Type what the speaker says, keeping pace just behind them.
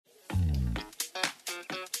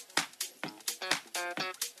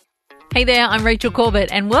Hey there, I'm Rachel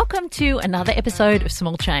Corbett and welcome to another episode of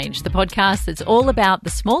Small Change, the podcast that's all about the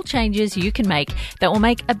small changes you can make that will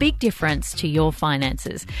make a big difference to your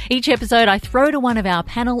finances. Each episode I throw to one of our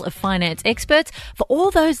panel of finance experts for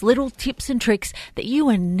all those little tips and tricks that you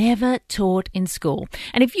were never taught in school.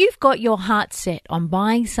 And if you've got your heart set on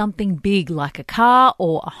buying something big like a car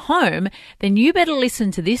or a home, then you better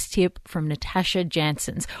listen to this tip from Natasha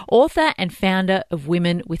Janssens, author and founder of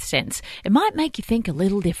Women with Sense. It might make you think a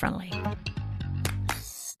little differently.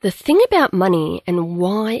 The thing about money and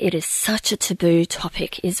why it is such a taboo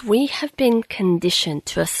topic is we have been conditioned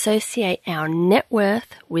to associate our net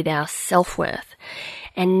worth with our self-worth.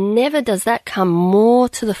 And never does that come more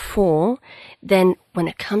to the fore than when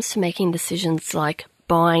it comes to making decisions like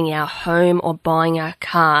buying our home or buying our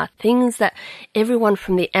car, things that everyone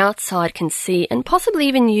from the outside can see and possibly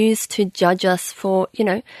even use to judge us for,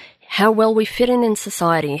 how well we fit in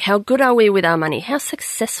society, how good are we with our money, how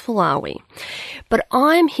successful are we? But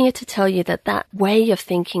I'm here to tell you that that way of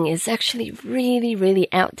thinking is actually really, really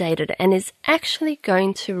outdated and is actually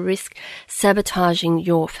going to risk sabotaging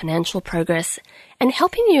your financial progress and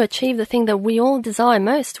helping you achieve the thing that we all desire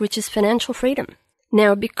most, which is financial freedom.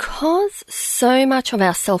 Now, because so much of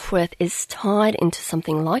our self-worth is tied into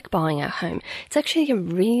something like buying our home, it's actually a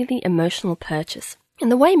really emotional purchase. And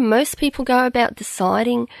the way most people go about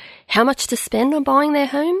deciding how much to spend on buying their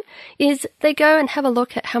home is they go and have a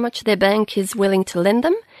look at how much their bank is willing to lend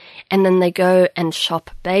them, and then they go and shop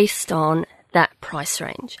based on that price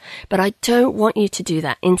range. But I don't want you to do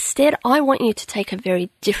that. Instead, I want you to take a very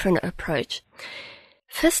different approach.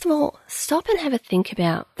 First of all, stop and have a think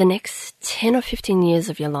about the next 10 or 15 years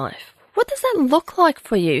of your life. What does that look like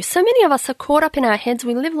for you? So many of us are caught up in our heads.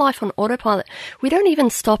 We live life on autopilot. We don't even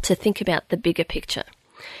stop to think about the bigger picture.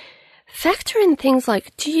 Factor in things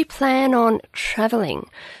like, do you plan on traveling?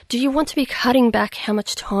 Do you want to be cutting back how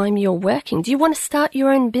much time you're working? Do you want to start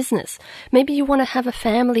your own business? Maybe you want to have a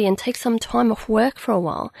family and take some time off work for a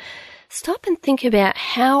while. Stop and think about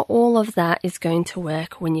how all of that is going to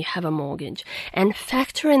work when you have a mortgage and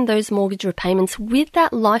factor in those mortgage repayments with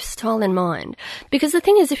that lifestyle in mind. Because the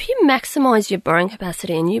thing is, if you maximize your borrowing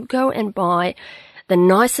capacity and you go and buy the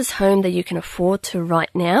nicest home that you can afford to right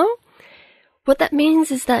now, what that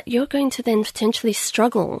means is that you're going to then potentially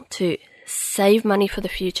struggle to save money for the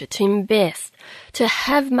future, to invest, to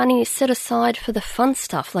have money set aside for the fun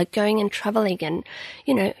stuff like going and traveling and,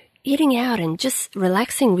 eating out and just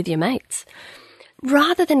relaxing with your mates.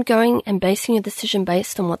 Rather than going and basing your decision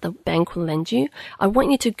based on what the bank will lend you, I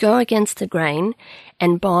want you to go against the grain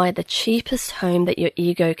and buy the cheapest home that your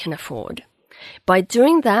ego can afford. By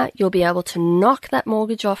doing that, you'll be able to knock that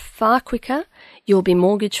mortgage off far quicker, you'll be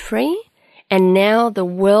mortgage free, and now the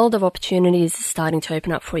world of opportunities is starting to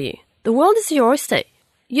open up for you. The world is your oyster.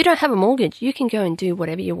 You don't have a mortgage, you can go and do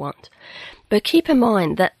whatever you want. But keep in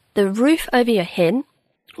mind that the roof over your head,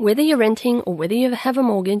 whether you're renting or whether you have a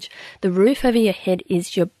mortgage, the roof over your head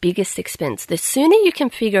is your biggest expense. The sooner you can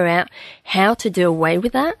figure out how to do away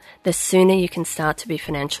with that, the sooner you can start to be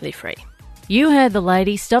financially free. You heard the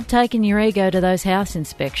lady. Stop taking your ego to those house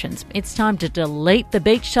inspections. It's time to delete the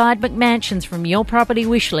beachside McMansions from your property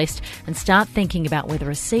wish list and start thinking about whether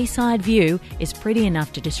a seaside view is pretty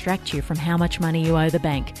enough to distract you from how much money you owe the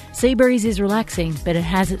bank. Seabreeze is relaxing, but it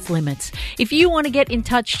has its limits. If you want to get in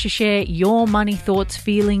touch to share your money thoughts,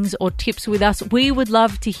 feelings or tips with us, we would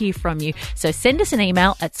love to hear from you. So send us an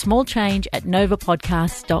email at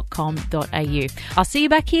smallchange@novapodcast.com.au. I'll see you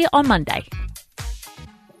back here on Monday.